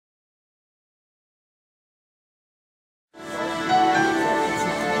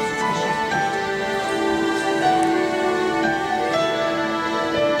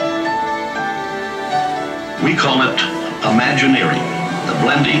We call it imagineering, the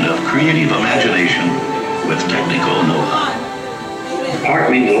blending of creative imagination with technical know-how. Art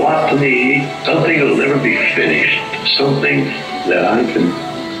means a lot to me. Something that'll never be finished. Something that I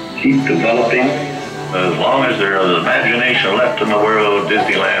can keep developing. As long as there is imagination left in the world,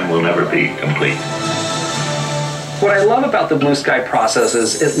 Disneyland will never be complete. What I love about the Blue Sky process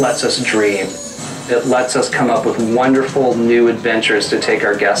is it lets us dream. It lets us come up with wonderful new adventures to take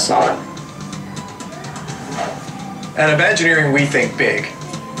our guests on. At Imagineering, we think big,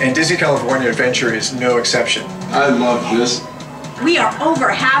 and Disney California Adventure is no exception. I love this. We are over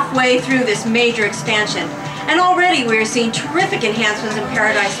halfway through this major expansion, and already we are seeing terrific enhancements in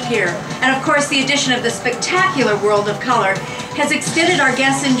Paradise Pier. And of course, the addition of the spectacular World of Color has extended our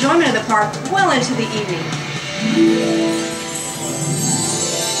guests' enjoyment of the park well into the evening.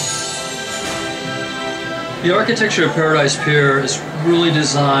 The architecture of Paradise Pier is really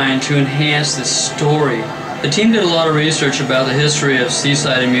designed to enhance this story. The team did a lot of research about the history of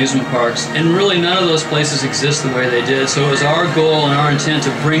seaside amusement parks, and really none of those places exist the way they did, so it was our goal and our intent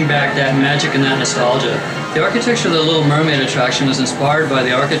to bring back that magic and that nostalgia. The architecture of the Little Mermaid attraction was inspired by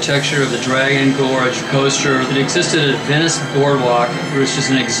the architecture of the Dragon Gorge coaster that existed at Venice Boardwalk, which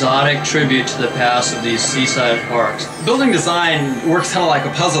is an exotic tribute to the past of these seaside parks. Building design works kind of like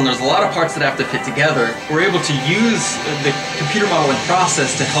a puzzle, and there's a lot of parts that have to fit together. We're able to use the computer modeling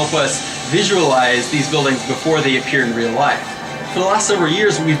process to help us visualize these buildings before they appear in real life. For the last several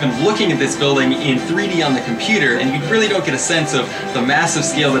years, we've been looking at this building in 3D on the computer, and you really don't get a sense of the massive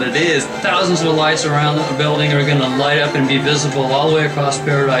scale that it is. Thousands of lights around the building are going to light up and be visible all the way across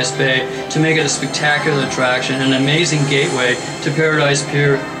Paradise Bay to make it a spectacular attraction, an amazing gateway to Paradise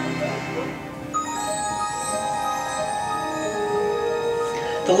Pier.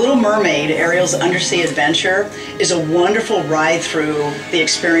 The Little Mermaid, Ariel's Undersea Adventure, is a wonderful ride through the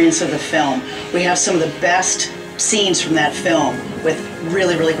experience of the film. We have some of the best scenes from that film with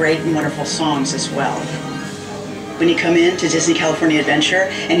really, really great and wonderful songs as well. When you come in to Disney California Adventure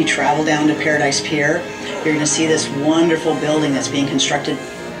and you travel down to Paradise Pier, you're going to see this wonderful building that's being constructed.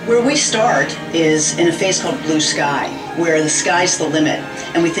 Where we start is in a phase called Blue Sky, where the sky's the limit,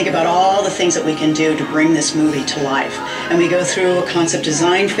 and we think about all the things that we can do to bring this movie to life. And we go through a concept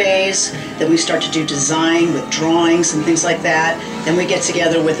design phase, then we start to do design with drawings and things like that. Then we get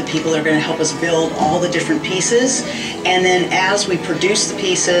together with the people that are going to help us build all the different pieces. And then as we produce the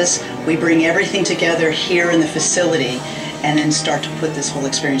pieces, we bring everything together here in the facility and then start to put this whole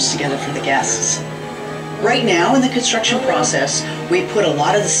experience together for the guests. Right now in the construction process, we put a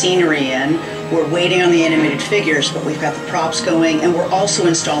lot of the scenery in. We're waiting on the animated figures, but we've got the props going, and we're also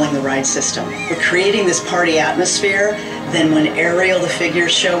installing the ride system. We're creating this party atmosphere. Then when Ariel, the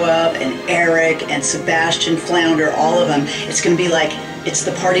figures show up, and Eric and Sebastian, Flounder, all of them, it's going to be like it's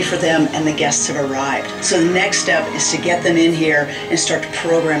the party for them and the guests have arrived. So the next step is to get them in here and start to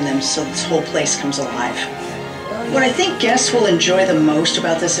program them so this whole place comes alive. What I think guests will enjoy the most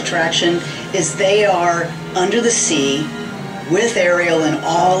about this attraction is they are under the sea with Ariel and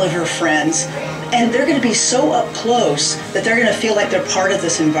all of her friends, and they're going to be so up close that they're going to feel like they're part of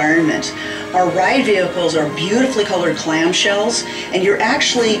this environment. Our ride vehicles are beautifully colored clamshells, and you're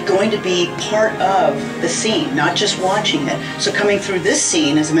actually going to be part of the scene, not just watching it. So coming through this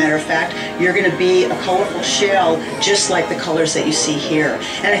scene, as a matter of fact, you're going to be a colorful shell just like the colors that you see here.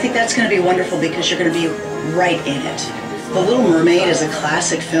 And I think that's going to be wonderful because you're going to be right in it. The Little Mermaid is a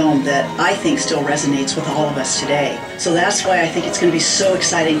classic film that I think still resonates with all of us today. So that's why I think it's going to be so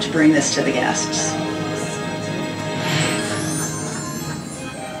exciting to bring this to the guests.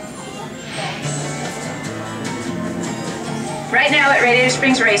 Right now at Radiator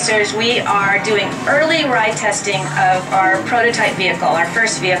Springs Racers, we are doing early ride testing of our prototype vehicle, our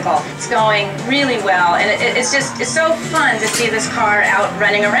first vehicle. It's going really well, and it's so fun to see this car out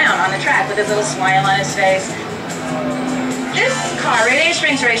running around on the track with his little smile on his face. This car, Radiator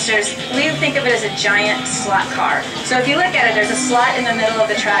Springs Racers, we think of it as a giant slot car. So if you look at it, there's a slot in the middle of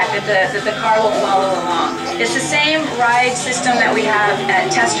the track that the car will follow along. It's the same ride system that we have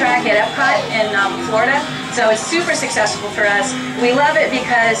at Test Track at Epcot in Florida. So it's super successful for us. We love it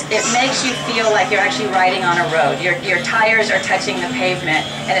because it makes you feel like you're actually riding on a road. Your tires are touching the pavement,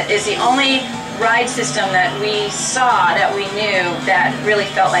 and it is the only ride system that we saw, that we knew, that really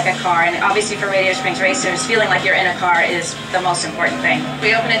felt like a car. And obviously for Radiator Springs Racers, feeling like you're in a car is the most important thing.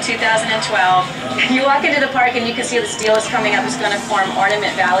 We opened in 2012. You walk into the park and you can see the steel is coming up. It's going to form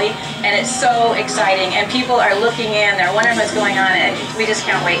Ornament Valley, and it's so exciting. And people are looking in, they're wondering what's going on, and we just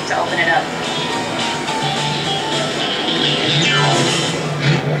can't wait to open it up.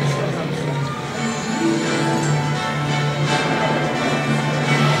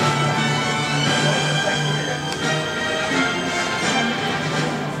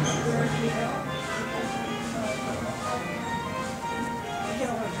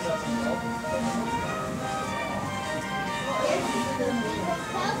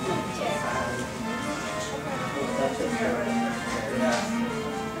 That's it.